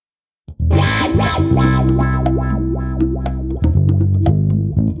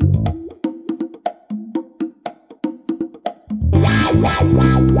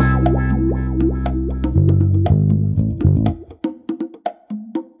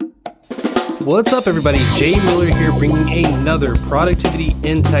What's up, everybody? Jay Miller here, bringing another Productivity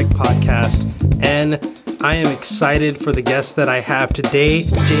in Tech podcast, and I am excited for the guest that I have today,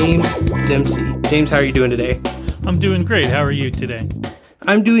 James Dempsey. James, how are you doing today? I'm doing great. How are you today?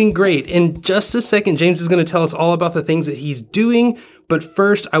 I'm doing great. In just a second, James is going to tell us all about the things that he's doing, but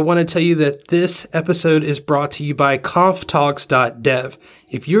first, I want to tell you that this episode is brought to you by conftalks.dev.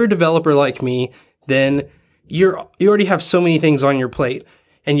 If you're a developer like me, then you already have so many things on your plate.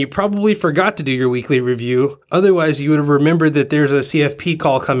 And you probably forgot to do your weekly review. Otherwise, you would have remembered that there's a CFP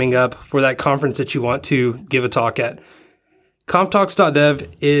call coming up for that conference that you want to give a talk at.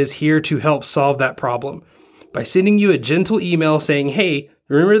 Conftalks.dev is here to help solve that problem by sending you a gentle email saying, hey,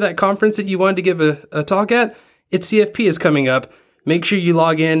 remember that conference that you wanted to give a talk at? Its CFP is coming up. Make sure you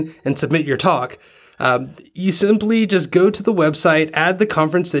log in and submit your talk. You simply just go to the website, add the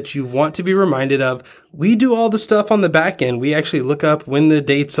conference that you want to be reminded of. We do all the stuff on the back end. We actually look up when the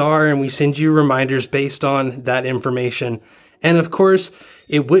dates are and we send you reminders based on that information. And of course,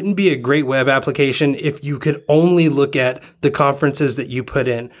 it wouldn't be a great web application if you could only look at the conferences that you put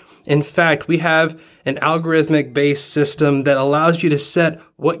in. In fact, we have an algorithmic based system that allows you to set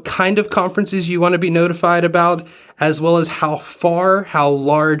what kind of conferences you want to be notified about, as well as how far, how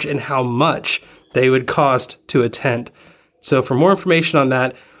large, and how much they would cost to attend. So for more information on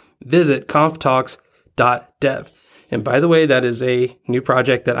that, visit conftalks.dev. And by the way, that is a new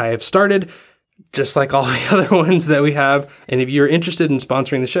project that I have started, just like all the other ones that we have. And if you're interested in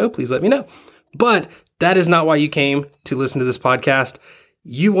sponsoring the show, please let me know. But that is not why you came to listen to this podcast.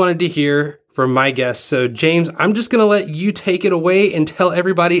 You wanted to hear from my guests. So James, I'm just going to let you take it away and tell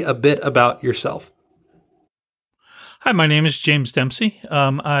everybody a bit about yourself. Hi, my name is James Dempsey.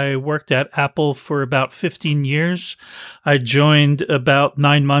 I worked at Apple for about 15 years. I joined about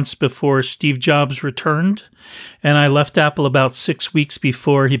 9 months before Steve Jobs returned, and I left Apple about 6 weeks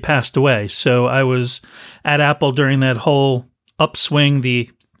before he passed away. So I was at Apple during that whole upswing,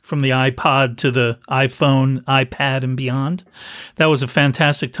 from the iPod to the iPhone, iPad, and beyond. That was a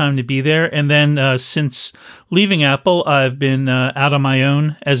fantastic time to be there. And then since leaving Apple, I've been out on my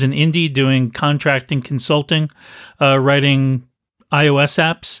own as an indie doing contracting consulting, writing iOS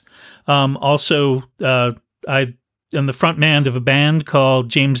apps. Also, I am the front man of a band called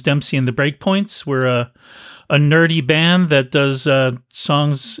James Dempsey and the Breakpoints. We're a nerdy band that does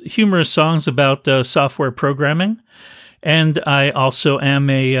humorous songs about software programming. And I also am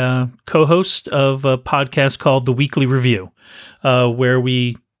a co-host of a podcast called The Weekly Review, where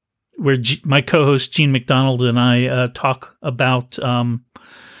my co-host Gene McDonald and I talk about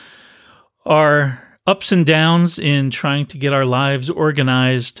our ups and downs in trying to get our lives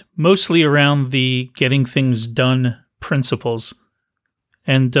organized, mostly around the getting things done principles.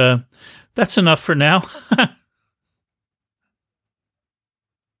 And that's enough for now.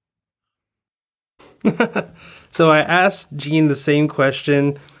 So I asked Gene the same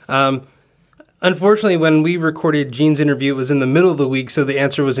question. Unfortunately, when we recorded Gene's interview, it was in the middle of the week, so the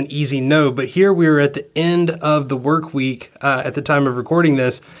answer was an easy no. But here we were at the end of the work week at the time of recording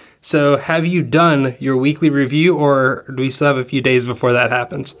this. So have you done your weekly review, or do we still have a few days before that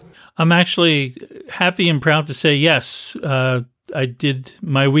happens? I'm actually happy and proud to say yes. I did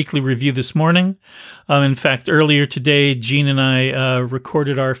my weekly review this morning. In fact, earlier today, Gene and I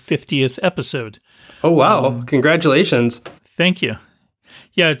recorded our 50th episode. Oh, wow. Congratulations. Thank you.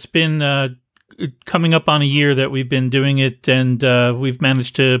 Yeah, it's been coming up on a year that we've been doing it, and we've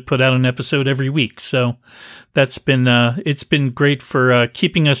managed to put out an episode every week. So that's been it's been great for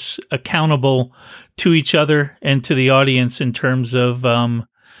keeping us accountable to each other and to the audience in terms of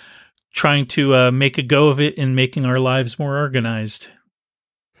trying to make a go of it and making our lives more organized.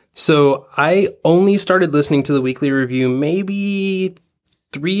 So I only started listening to the weekly review maybe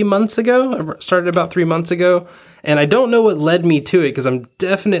 3 months ago. I started about 3 months ago, and I don't know what led me to it because I'm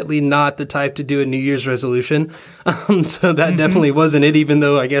definitely not the type to do a New Year's resolution. So that definitely wasn't it, even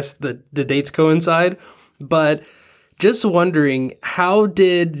though I guess the dates coincide. But just wondering, how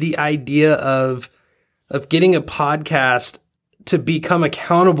did the idea of getting a podcast to become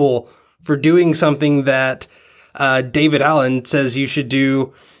accountable for doing something that David Allen says you should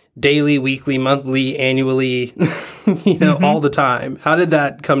do daily, weekly, monthly, annually, all the time. How did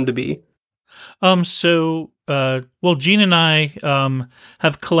that come to be? Well, Gene and I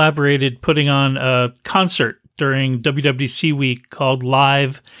have collaborated putting on a concert during WWDC week called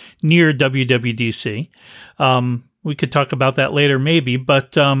Live Near WWDC. we could talk about that later maybe.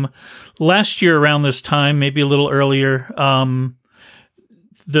 But last year around this time, maybe a little earlier,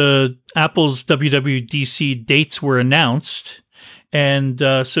 the Apple's WWDC dates were announced. And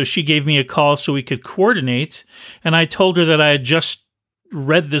so she gave me a call so we could coordinate. And I told her that I had just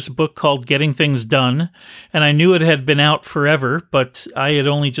read this book called Getting Things Done. And I knew it had been out forever, but I had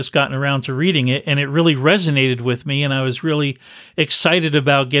only just gotten around to reading it. And it really resonated with me. And I was really excited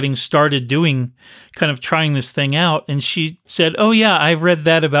about getting started doing, kind of trying this thing out. And she said, "Oh, yeah, I've read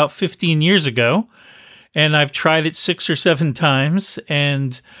that about 15 years ago. And I've tried it 6 or 7 times.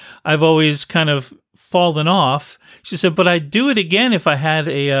 And I've always kind of fallen off." She said, "But I'd do it again if I had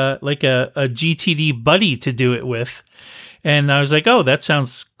a GTD buddy to do it with." And I was like, "Oh, that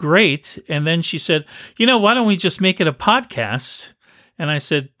sounds great." And then she said, "Why don't we just make it a podcast?" And I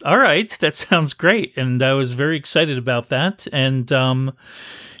said, "All right, that sounds great." And I was very excited about that. And,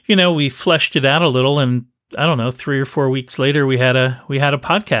 we fleshed it out a little. And I don't know, 3 or 4 weeks later, we had a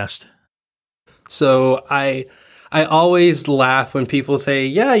podcast. So I always laugh when people say,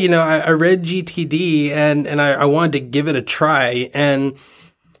 "Yeah, I read GTD and I wanted to give it a try." And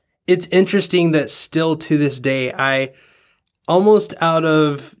it's interesting that still to this day, I almost out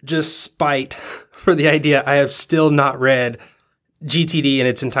of just spite for the idea, I have still not read GTD in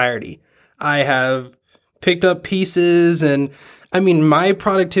its entirety. I have picked up pieces, and my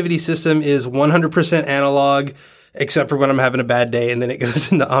productivity system is 100% analog, except for when I'm having a bad day, and then it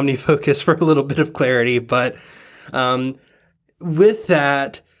goes into OmniFocus for a little bit of clarity. But with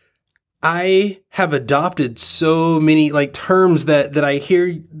that, I have adopted so many terms that I hear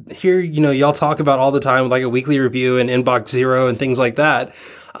y'all talk about all the time, with a weekly review and inbox zero and things like that.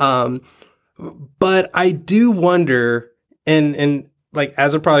 But I do wonder, and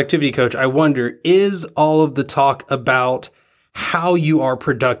as a productivity coach, I wonder, is all of the talk about how you are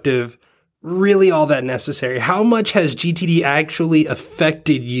productive really all that necessary? How much has GTD actually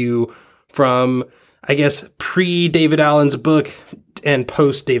affected you from, I guess, pre-David Allen's book and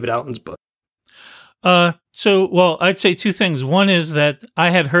post-David Allen's book? I'd say 2 things. One is that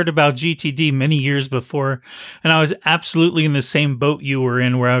I had heard about GTD many years before, and I was absolutely in the same boat you were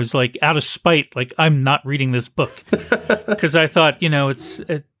in, where I was out of spite, I'm not reading this book. Because I thought,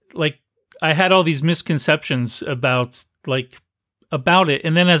 I had all these misconceptions about it.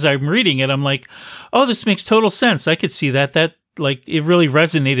 And then as I'm reading it, I'm like, "Oh, this makes total sense. I could see that it really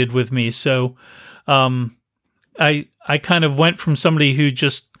resonated with me." So, I kind of went from somebody who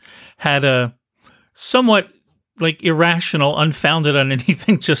just had a somewhat irrational, unfounded on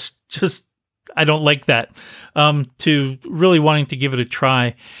anything, just I don't like that, to really wanting to give it a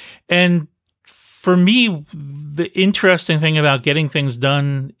try. And for me, the interesting thing about Getting Things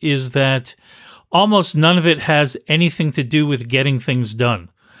Done is that almost none of it has anything to do with getting things done.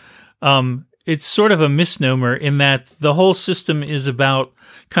 It's sort of a misnomer in that the whole system is about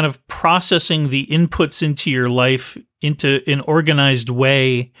kind of processing the inputs into your life into an organized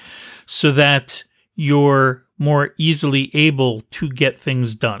way so that you're more easily able to get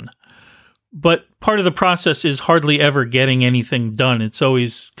things done. But part of the process is hardly ever getting anything done. It's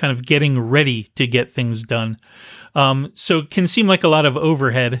always kind of getting ready to get things done. So it can seem like a lot of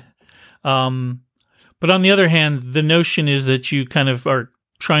overhead. But on the other hand, the notion is that you kind of are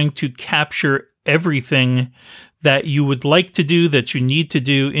trying to capture everything that you would like to do, that you need to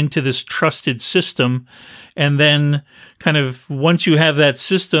do, into this trusted system. And then kind of once you have that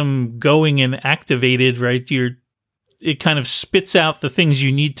system going and activated, right, it kind of spits out the things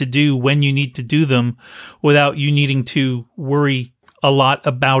you need to do when you need to do them without you needing to worry a lot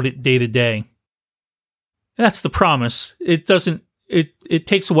about it day to day. That's the promise. It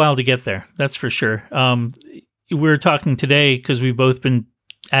takes a while to get there. That's for sure. We were talking today, because we've both been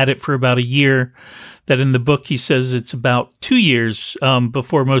at it for about a year, that in the book he says it's about 2 years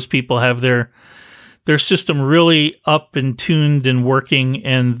before most people have their system really up and tuned and working,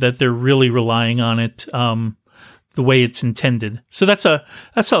 and that they're really relying on it the way it's intended. So that's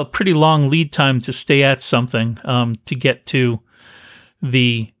a pretty long lead time to stay at something to get to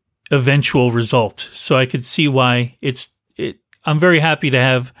the eventual result. So I could see why I'm very happy to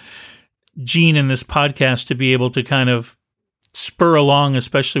have Gene in this podcast to be able to kind of spur along,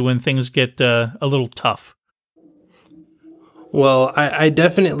 especially when things get a little tough. Well, I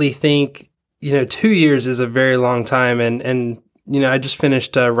definitely think, 2 years is a very long time. And I just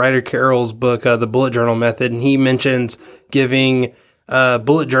finished Ryder Carroll's book, The Bullet Journal Method, and he mentions giving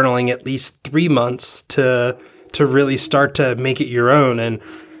bullet journaling at least 3 months to really start to make it your own. And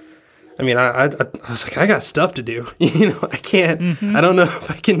I was like, I got stuff to do. I can't, I don't know if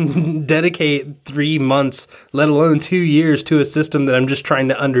I can dedicate 3 months, let alone 2 years, to a system that I'm just trying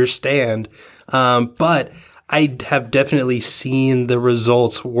to understand. But I have definitely seen the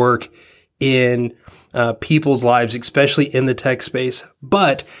results work in people's lives, especially in the tech space.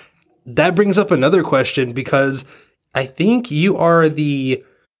 But that brings up another question, because I think you are the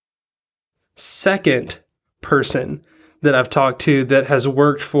second person that I've talked to that has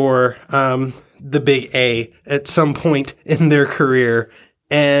worked for the big A at some point in their career.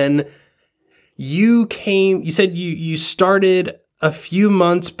 And you said you started a few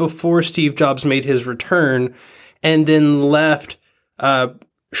months before Steve Jobs made his return, and then left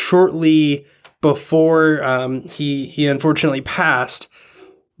shortly before he unfortunately passed.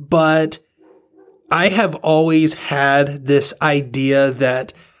 But I have always had this idea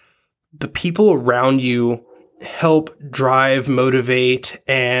that the people around you help drive, motivate,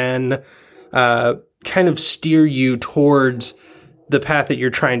 and kind of steer you towards the path that you're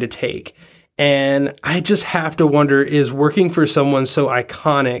trying to take. And I just have to wonder, is working for someone so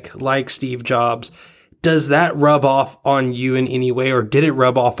iconic like Steve Jobs, does that rub off on you in any way, or did it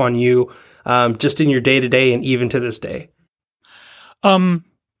rub off on you just in your day-to-day and even to this day?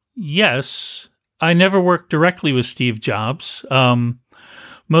 Yes. I never worked directly with Steve Jobs. I'd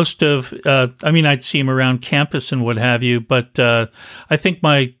see him around campus and what have you, but I think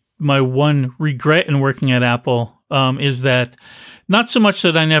my one regret in working at Apple is that not so much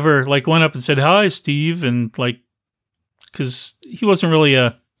that I never went up and said, "Hi, Steve," and because he wasn't really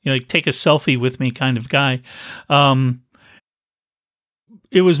a take a selfie with me kind of guy.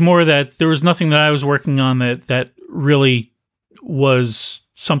 It was more that there was nothing that I was working on that really was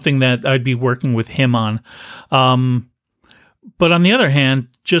something that I'd be working with him on. But on the other hand,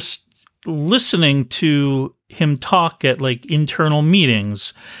 just listening to him talk at internal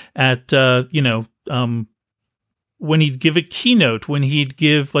meetings, at when he'd give a keynote, when he'd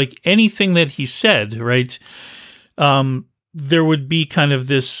give anything that he said, right? There would be kind of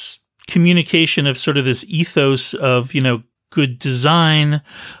this communication of sort of this ethos of, good design,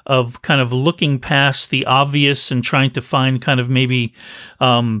 of kind of looking past the obvious and trying to find kind of maybe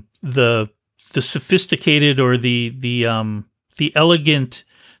the sophisticated or the elegant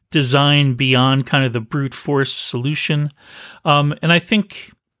design beyond kind of the brute force solution. And I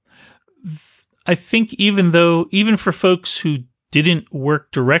think even for folks who didn't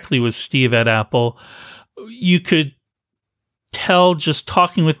work directly with Steve at Apple, you could tell just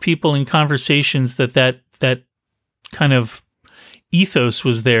talking with people in conversations that kind of ethos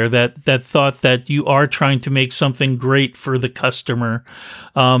was there, that thought that you are trying to make something great for the customer,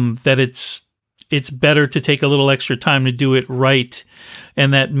 that it's better to take a little extra time to do it right,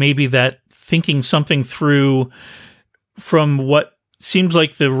 and that maybe that thinking something through from what seems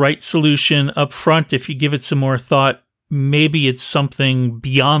like the right solution up front, if you give it some more thought, maybe it's something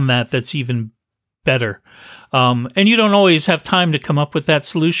beyond that that's even better. And you don't always have time to come up with that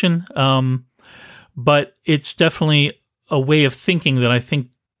solution, but it's definitely a way of thinking that I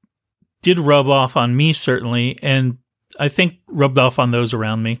think did rub off on me, certainly, and I think rubbed off on those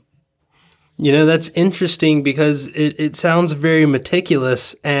around me. That's interesting, because it sounds very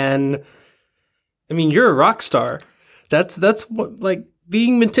meticulous, and I mean, you're a rock star. That's what,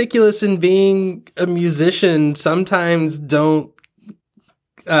 being meticulous and being a musician sometimes don't,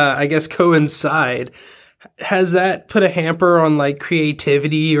 coincide. Has that put a hamper on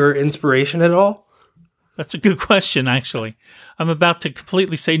creativity or inspiration at all? That's a good question, actually. I'm about to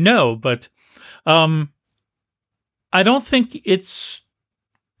completely say no, but I don't think it's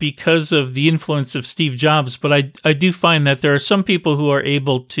because of the influence of Steve Jobs, but I do find that there are some people who are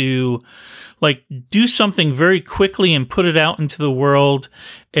able to do something very quickly and put it out into the world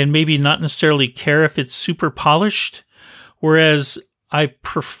and maybe not necessarily care if it's super polished, whereas I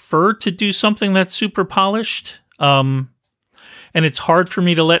prefer to do something that's super polished. And it's hard for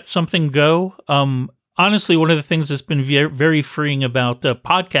me to let something go. Honestly, one of the things that's been very freeing about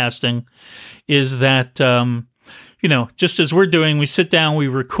podcasting is that, just as we're doing, we sit down, we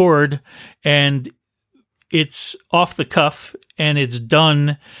record, and it's off the cuff and it's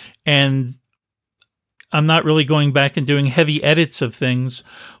done. And I'm not really going back and doing heavy edits of things.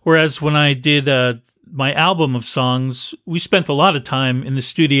 Whereas when I did my album of songs, we spent a lot of time in the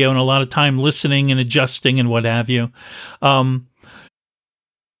studio and a lot of time listening and adjusting and what have you.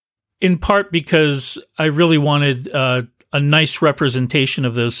 In part because I really wanted a nice representation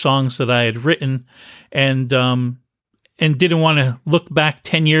of those songs that I had written, and didn't want to look back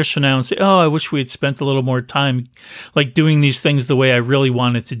 10 years from now and say, "Oh, I wish we had spent a little more time doing these things the way I really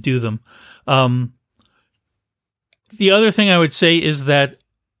wanted to do them." The other thing I would say is that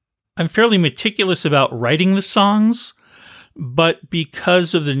I'm fairly meticulous about writing the songs, but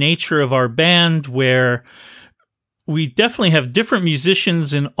because of the nature of our band, where we definitely have different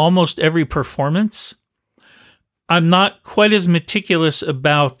musicians in almost every performance, I'm not quite as meticulous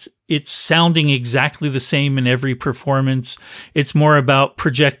about it sounding exactly the same in every performance. It's more about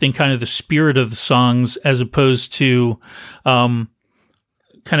projecting kind of the spirit of the songs as opposed to kind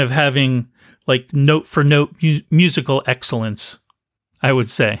of having like note for note musical excellence, I would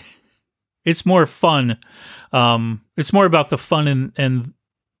say. It's more fun. It's more about the fun and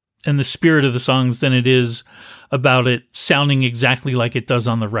the spirit of the songs than it is about it sounding exactly like it does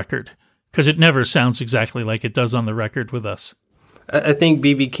on the record. Because it never sounds exactly like it does on the record with us. I think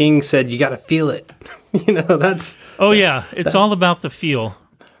B.B. King said, you got to feel it. That's... Oh, yeah. It's all about the feel.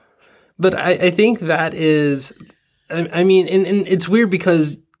 But I think that is... I mean, and it's weird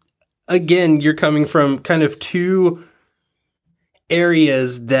because, again, you're coming from kind of two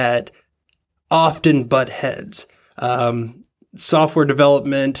areas that often butt heads. Software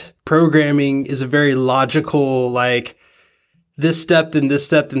development, programming is a very logical, like, this step, then this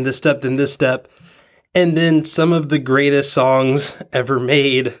step, then this step, then this step. And then some of the greatest songs ever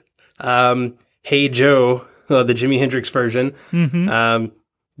made, Hey Joe, the Jimi Hendrix version,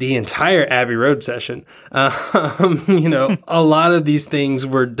 the entire Abbey Road session. A lot of these things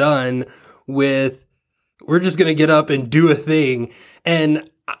were done with, we're just going to get up and do a thing. And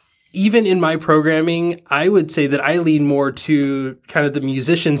even in my programming, I would say that I lean more to kind of the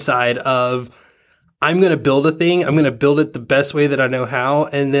musician side of, I'm going to build a thing. I'm going to build it the best way that I know how.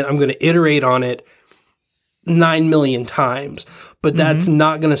 And then I'm going to iterate on it 9 million times. But that's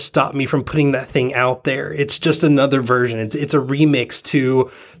not going to stop me from putting that thing out there. It's just another version. It's a remix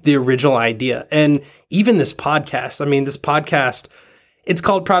to the original idea. And even this podcast, it's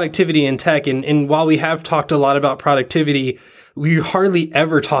called Productivity in Tech. And while we have talked a lot about productivity, we hardly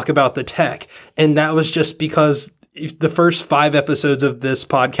ever talk about the tech. And that was just because the first 5 episodes of this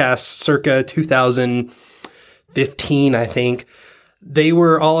podcast, circa 2015, I think, they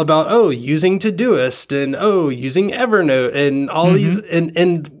were all about, using Todoist and, using Evernote and all these.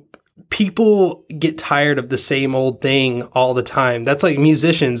 And people get tired of the same old thing all the time. That's like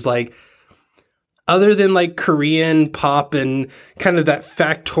musicians, like, other than like Korean pop and kind of that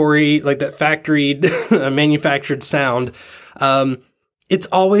factory manufactured sound, it's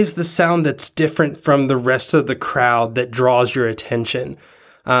always the sound that's different from the rest of the crowd that draws your attention.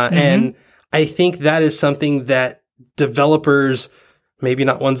 And I think that is something that developers, maybe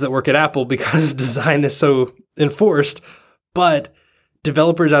not ones that work at Apple because design is so enforced, but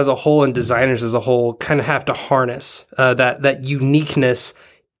developers as a whole and designers as a whole kind of have to harness that uniqueness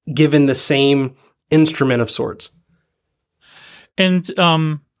given the same instrument of sorts. And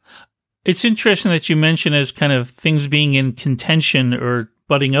it's interesting that you mention as kind of things being in contention or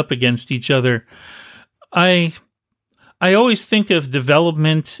butting up against each other. I always think of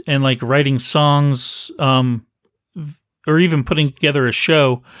development and like writing songs, or even putting together a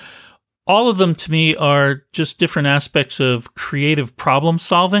show. All of them to me are just different aspects of creative problem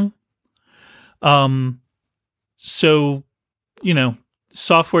solving. So,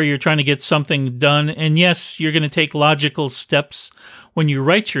 software, you're trying to get something done. And yes, you're going to take logical steps when you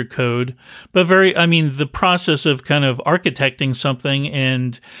write your code, but the process of kind of architecting something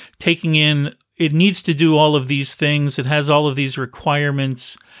and taking in, it needs to do all of these things. It has all of these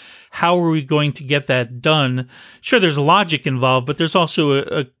requirements. How are we going to get that done? Sure, there's logic involved, but there's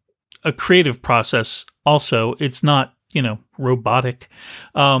also a creative process also. It's not, robotic.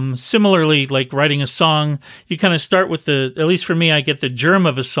 Similarly, like writing a song, you kind of start with at least for me, I get the germ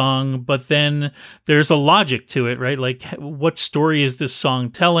of a song, but then there's a logic to it, right? Like, what story is this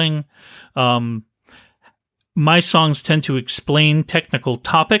song telling? My songs tend to explain technical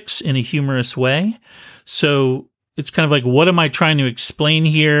topics in a humorous way. So it's kind of like, what am I trying to explain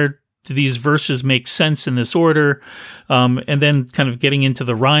here? Do these verses make sense in this order? And then kind of getting into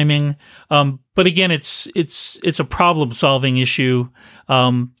the rhyming. But again, it's a problem solving issue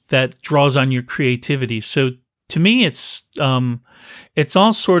that draws on your creativity. So to me, it's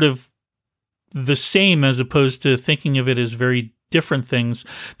all sort of the same as opposed to thinking of it as very different things.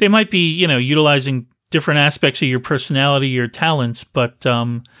 They might be, utilizing different aspects of your personality, your talents, but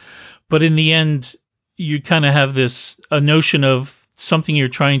in the end, you kind of have a notion of something you're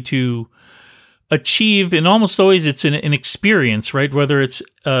trying to achieve, and almost always it's an experience, right? Whether it's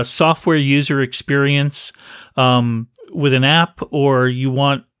a software user experience with an app, or you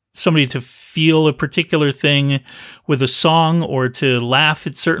want somebody to feel a particular thing with a song, or to laugh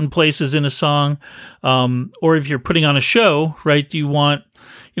at certain places in a song, or if you're putting on a show, right? Do you want,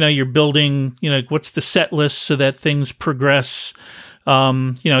 you're building, what's the set list so that things progress?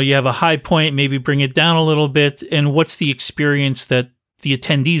 You have a high point, maybe bring it down a little bit, and what's the experience that the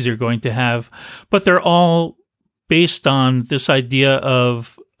attendees are going to have? But they're all based on this idea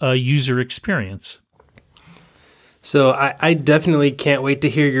of a user experience. So I definitely can't wait to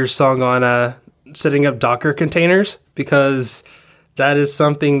hear your song on setting up Docker containers, because that is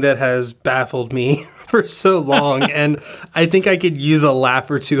something that has baffled me for so long. And I think I could use a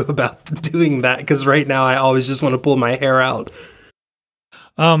laugh or two about doing that, because right now I always just want to pull my hair out.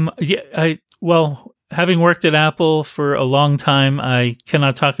 Well, having worked at Apple for a long time, I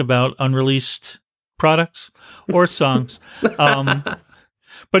cannot talk about unreleased products or songs.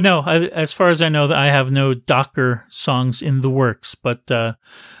 But no, as far as I know, I have no Docker songs in the works, but that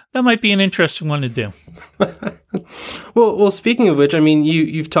might be an interesting one to do. Well, speaking of which, I mean,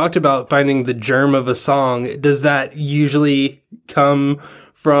 you've talked about finding the germ of a song. Does that usually come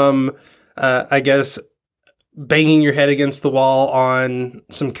from, I guess, banging your head against the wall on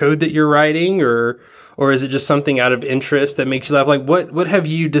some code that you're writing, or is it just something out of interest that makes you laugh? Like, what have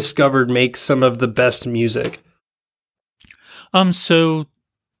you discovered makes some of the best music? So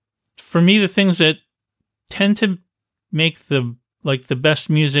for me, the things that tend to make the best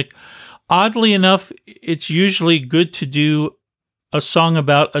music, oddly enough, it's usually good to do a song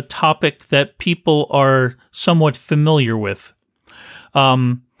about a topic that people are somewhat familiar with.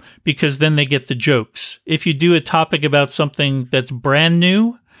 Because then they get the jokes. If you do a topic about something that's brand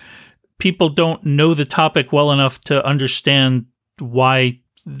new, people don't know the topic well enough to understand why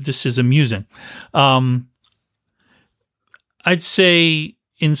this is amusing. I'd say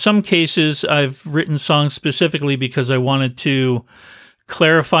in some cases I've written songs specifically because I wanted to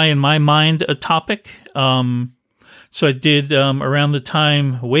clarify in my mind a topic. So I did around the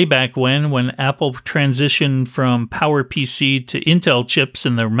time way back when Apple transitioned from PowerPC to Intel chips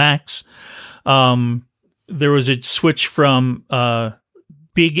in their Macs. There was a switch from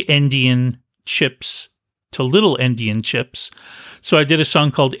big endian chips to little endian chips. So I did a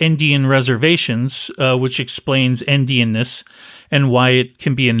song called Endian Reservations, which explains endianness and why it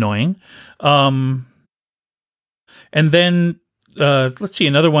can be annoying. And then, let's see,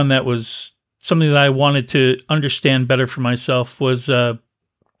 another one that was something that I wanted to understand better for myself was a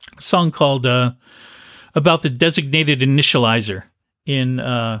song called about the designated initializer in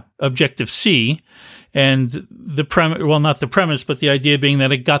Objective-C. And the premise, well, not the premise, but the idea being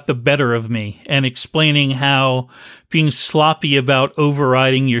that it got the better of me, and explaining how being sloppy about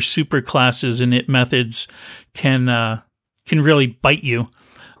overriding your superclasses and it methods can really bite you,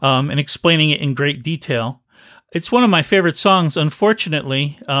 and explaining it in great detail. It's one of my favorite songs.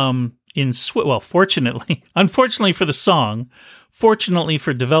 Unfortunately, unfortunately for the song, fortunately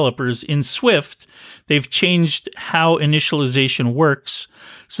for developers, in Swift, they've changed how initialization works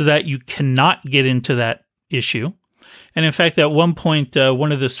so that you cannot get into that issue. And in fact, at one point,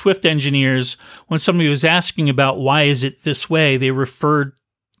 one of the Swift engineers, when somebody was asking about why is it this way, they referred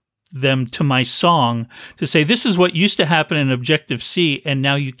them to my song to say, this is what used to happen in Objective-C, and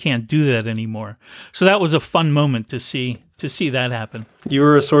now you can't do that anymore. So that was a fun moment to see that happen. You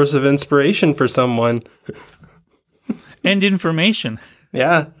were a source of inspiration for someone. And information.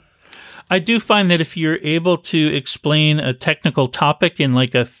 Yeah. I do find that if you're able to explain a technical topic in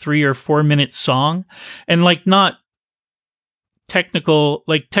like a 3 or 4 minute song, and like not technical,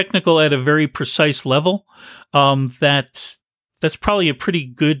 like technical at a very precise level, that's probably a pretty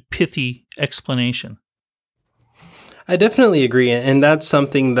good, pithy explanation. I definitely agree. And that's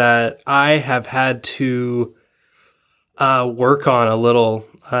something that I have had to work on a little,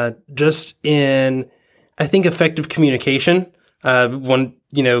 just in, I think, effective communication.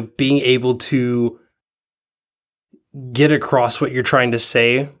 Being able to get across what you're trying to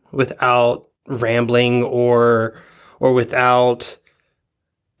say without rambling or without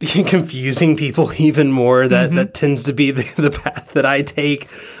confusing people even more. That tends to be the path that I take.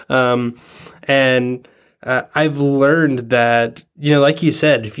 I've learned that, like you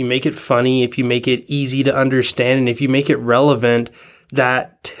said, if you make it funny, if you make it easy to understand, and if you make it relevant,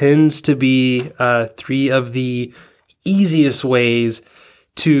 that tends to be 3 of the easiest ways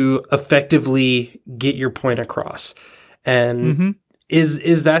to effectively get your point across. And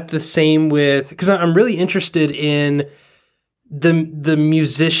is that the same with, because I'm really interested in the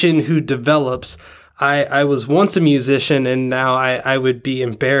musician who develops. I was once a musician, and now I would be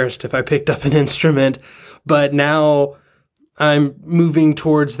embarrassed if I picked up an instrument, but now I'm moving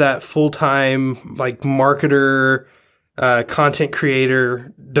towards that full-time, like, marketer, content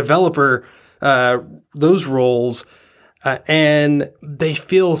creator, developer, those roles. And they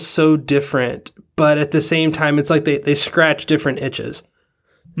feel so different, but at the same time, it's like they scratch different itches.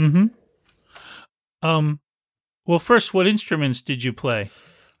 Well, first, what instruments did you play?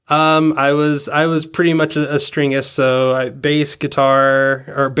 I was pretty much a stringist, so bass guitar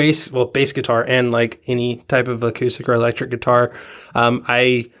and like any type of acoustic or electric guitar.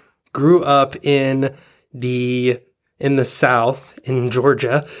 I grew up in the in the South in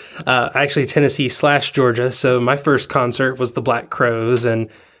Georgia, actually Tennessee/Georgia. So my first concert was the Black Crowes, and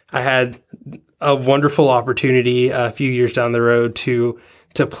I had a wonderful opportunity a few years down the road to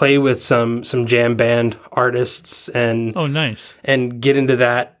play with some jam band artists and oh, nice, and get into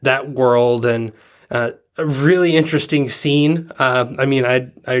that world, and a really interesting scene. I mean,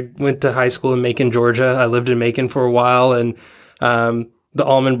 I went to high school in Macon, Georgia. I lived in Macon for a while, and the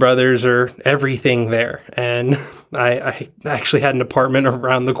Allman Brothers are everything there. And I actually had an apartment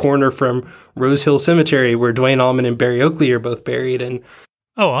around the corner from Rose Hill Cemetery, where Dwayne Allman and Barry Oakley are both buried. And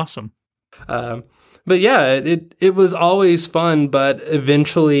oh, awesome. But yeah, it was always fun. But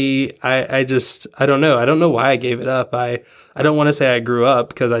eventually, I don't know. I don't know why I gave it up. I don't want to say I grew up,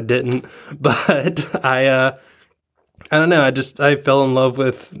 because I didn't. But I don't know. I fell in love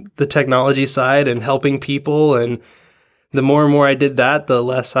with the technology side and helping people, and the more and more I did that, the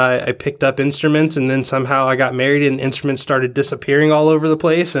less I picked up instruments, and then somehow I got married and instruments started disappearing all over the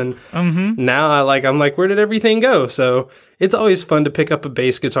place. And now I'm like, where did everything go? So it's always fun to pick up a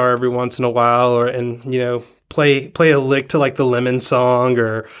bass guitar every once in a while, and play a lick to like the Lemon song,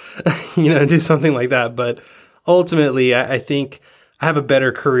 or, do something like that. But ultimately, I think I have a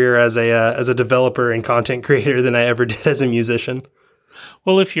better career as a developer and content creator than I ever did as a musician.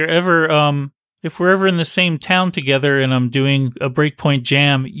 Well, if we're ever in the same town together and I'm doing a breakpoint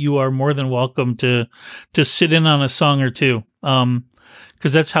jam, you are more than welcome to sit in on a song or two.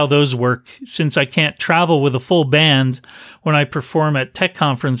 Because that's how those work. Since I can't travel with a full band when I perform at tech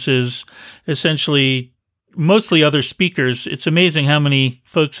conferences, essentially mostly other speakers, it's amazing how many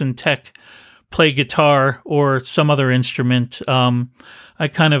folks in tech play guitar or some other instrument. I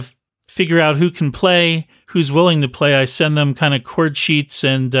kind of figure out who can play, who's willing to play. I send them kind of chord sheets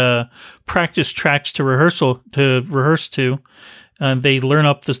and practice tracks to rehearse to. They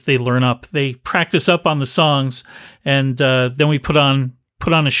They practice up on the songs, and then we put on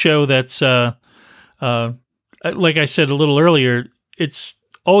a show that's like I said a little earlier. It's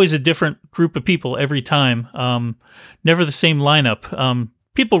always a different group of people every time. Never the same lineup.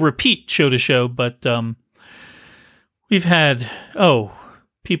 People repeat show to show, but we've had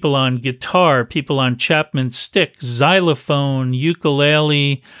people on guitar, people on Chapman stick, xylophone,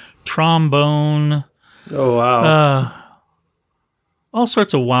 ukulele, trombone. Oh, wow. All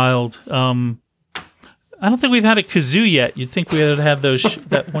sorts of wild. I don't think we've had a kazoo yet. You'd think we would have those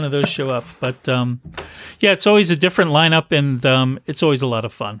that one of those show up. But yeah, it's always a different lineup, and it's always a lot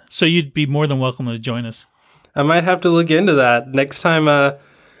of fun. So you'd be more than welcome to join us. I might have to look into that next time.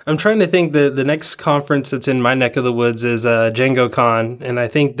 I'm trying to think the next conference that's in my neck of the woods is Django Con, and I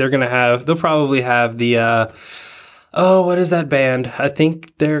think they'll probably have the what is that band? I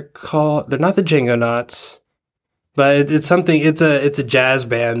think they're not the Django Knots, but it's something. It's a jazz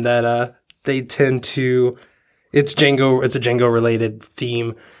band that they tend to. It's a Django related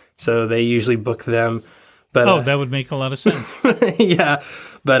theme, so they usually book them. But that would make a lot of sense. Yeah.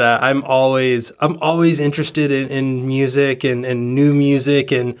 But I'm always interested in music and new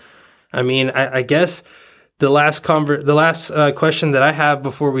music, and I mean, I guess the last question that I have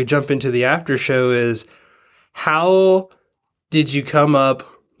before we jump into the after show is, how did you come up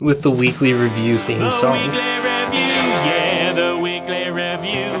with the Weekly Review theme song? The Weekly Review, yeah, the Weekly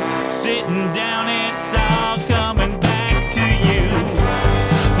Review. Sitting down, it's all coming back to you.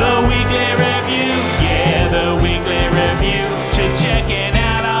 The Weekly Review, yeah, the Weekly Review. Checking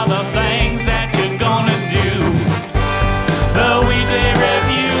out all the things that you're gonna do. The Weekly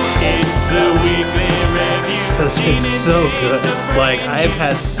Review, it's the Weekly Review. It's so good. Like, I've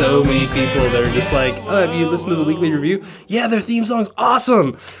had so many people that are just like, oh, have you listened to the Weekly Review? Yeah, their theme song's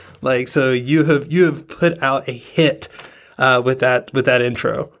awesome. Like, so you have put out a hit with that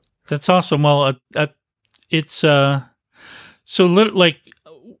intro. That's awesome. Well, it's like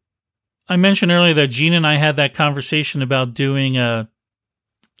I mentioned earlier that Gene and I had that conversation about doing a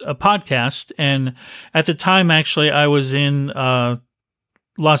podcast, and at the time, actually, I was in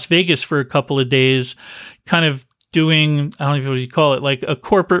Las Vegas for a couple of days, kind of doing, I don't know what you call it, like a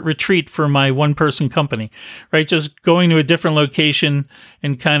corporate retreat for my one-person company, right? Just going to a different location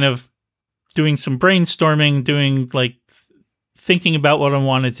and kind of doing some brainstorming, doing like thinking about what I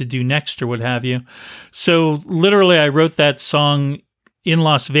wanted to do next or what have you. So literally, I wrote that song in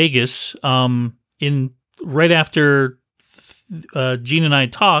Las Vegas, right after Gene and I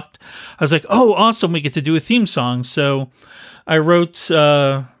talked. I was like, oh, awesome, we get to do a theme song. So I wrote,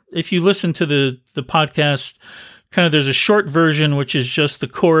 if you listen to the podcast, kind of there's a short version, which is just the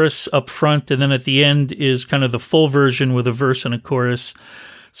chorus up front, and then at the end is kind of the full version with a verse and a chorus.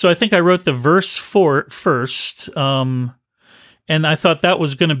 So I think I wrote the verse first, and I thought that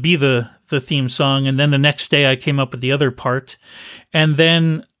was going to be the the theme song. And then the next day I came up with the other part. And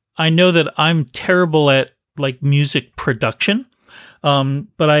then I know that I'm terrible at like music production.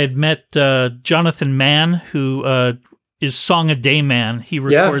 But I had met Jonathan Mann, who is Song a Day Man. He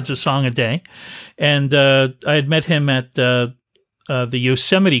records a song a day. And I had met him at the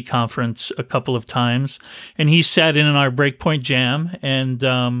Yosemite conference a couple of times, and he sat in on our Breakpoint Jam.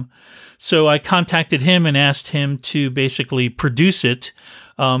 And so I contacted him and asked him to basically produce it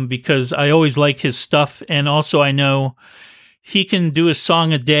because I always like his stuff. And also I know he can do a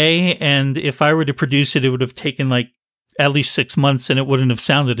song a day, and if I were to produce it, it would have taken like at least 6 months and it wouldn't have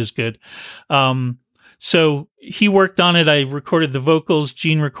sounded as good. So he worked on it. I recorded the vocals.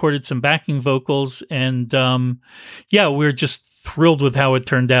 Gene recorded some backing vocals. And we're just thrilled with how it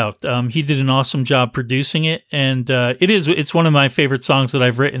turned out. He did an awesome job producing it. And it's one of my favorite songs that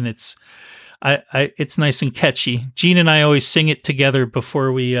I've written. It's nice and catchy. Gene and I always sing it together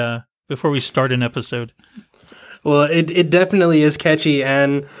before we start an episode. Well, it definitely is catchy,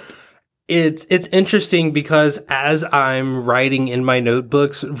 and it's interesting because as I'm writing in my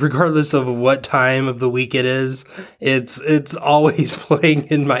notebooks, regardless of what time of the week it is, it's always playing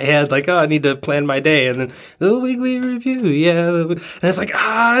in my head like, oh, I need to plan my day, and then the weekly review, and it's like,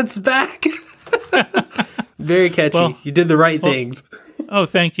 it's back. Very catchy. Well, you did the right things. Oh,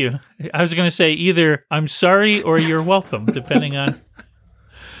 thank you. I was going to say either I'm sorry or you're welcome, depending on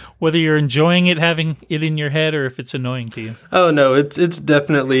whether you're enjoying it, having it in your head, or if it's annoying to you. Oh, no, it's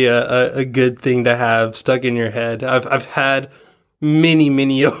definitely a good thing to have stuck in your head. I've had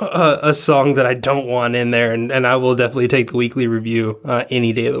many a song that I don't want in there, and I will definitely take the weekly review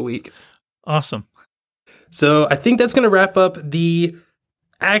any day of the week. Awesome. So I think that's going to wrap up the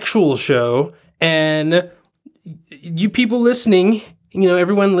actual show. And you people listening,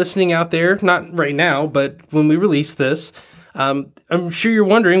 everyone listening out there, not right now, but when we release this, I'm sure you're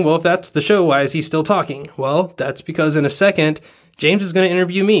wondering, well, if that's the show, why is he still talking? Well, that's because in a second, James is going to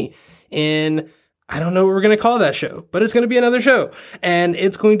interview me. And I don't know what we're going to call that show, but it's going to be another show. And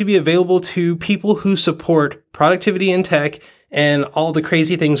it's going to be available to people who support productivity in tech and all the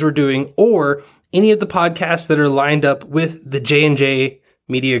crazy things we're doing, or any of the podcasts that are lined up with the J&J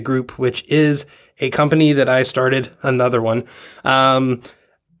Media Group, which is a company that I started, another one,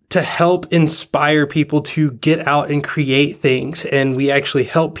 to help inspire people to get out and create things. And we actually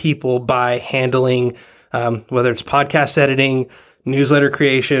help people by handling, whether it's podcast editing, newsletter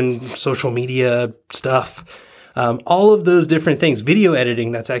creation, social media stuff, all of those different things, video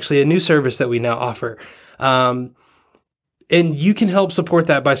editing. That's actually a new service that we now offer. And you can help support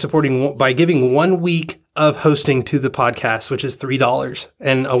that by giving 1 week of hosting to the podcast, which is $3.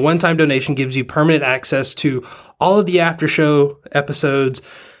 And a one-time donation gives you permanent access to all of the after show episodes.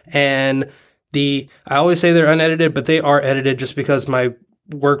 And I always say they're unedited, but they are edited just because my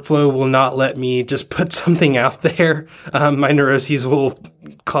workflow will not let me just put something out there. My neuroses will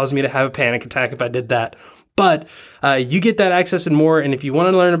cause me to have a panic attack if I did that. But you get that access and more. And if you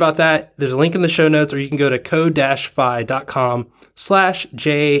want to learn about that, there's a link in the show notes, or you can go to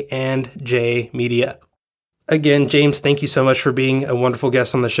code-fi.com/J&J Media. Again, James, thank you so much for being a wonderful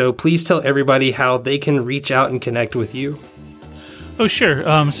guest on the show. Please tell everybody how they can reach out and connect with you. Oh,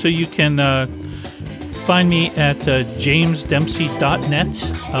 sure. So you can find me at jamesdempsey.net.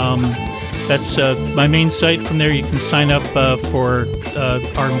 That's my main site. From there, you can sign up for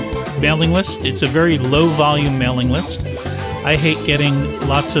our mailing list. It's a very low-volume mailing list. I hate getting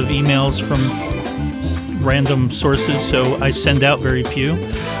lots of emails from random sources, so I send out very few.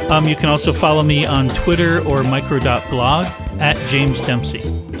 You can also follow me on Twitter or micro.blog at James Dempsey.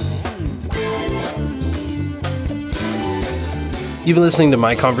 You've been listening to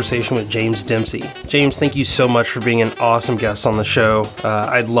my conversation with James Dempsey. James, thank you so much for being an awesome guest on the show.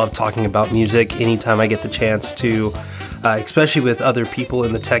 I love talking about music anytime I get the chance to, especially with other people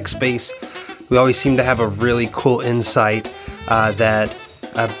in the tech space. We always seem to have a really cool insight that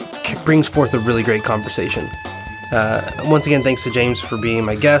brings forth a really great conversation. Once again, thanks to James for being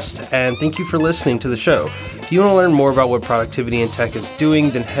my guest, and thank you for listening to the show. If you want to learn more about what Productivity in Tech is doing,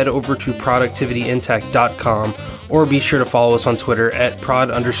 then head over to productivityintech.com, or be sure to follow us on Twitter at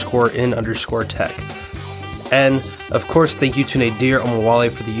prod_in_tech. And, of course, thank you to Nadir Omawale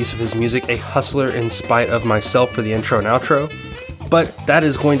for the use of his music, A Hustler in Spite of Myself, for the intro and outro. But that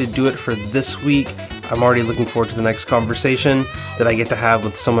is going to do it for this week. I'm already looking forward to the next conversation that I get to have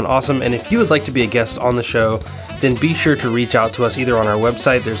with someone awesome. And if you would like to be a guest on the show, then be sure to reach out to us either on our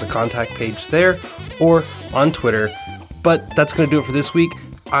website, there's a contact page there, or on Twitter. But that's going to do it for this week.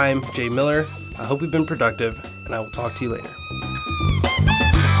 I'm Jay Miller. I hope you've been productive, and I will talk to you later.